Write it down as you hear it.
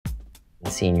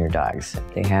senior dogs.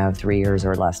 They have 3 years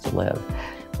or less to live.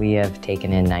 We have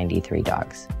taken in 93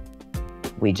 dogs.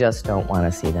 We just don't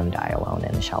want to see them die alone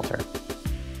in a shelter.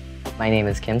 My name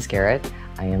is Kim Skarritt.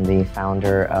 I am the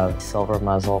founder of Silver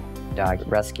Muzzle Dog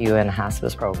Rescue and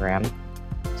Hospice Program.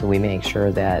 So we make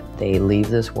sure that they leave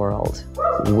this world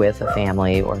with a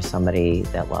family or somebody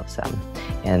that loves them,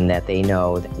 and that they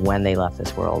know that when they left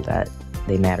this world that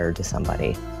they matter to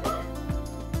somebody.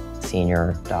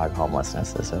 Senior dog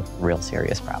homelessness is a real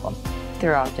serious problem.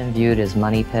 They're often viewed as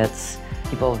money pits.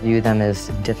 People view them as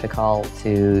difficult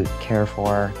to care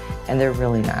for, and they're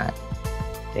really not.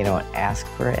 They don't ask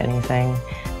for anything.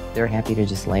 They're happy to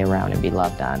just lay around and be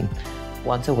loved on.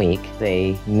 Once a week,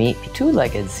 they meet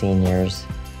two-legged seniors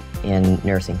in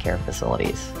nursing care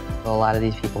facilities. A lot of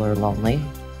these people are lonely,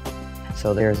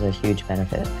 so there's a huge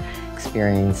benefit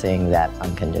experiencing that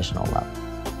unconditional love.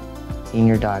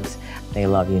 Senior dogs, they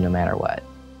love you no matter what.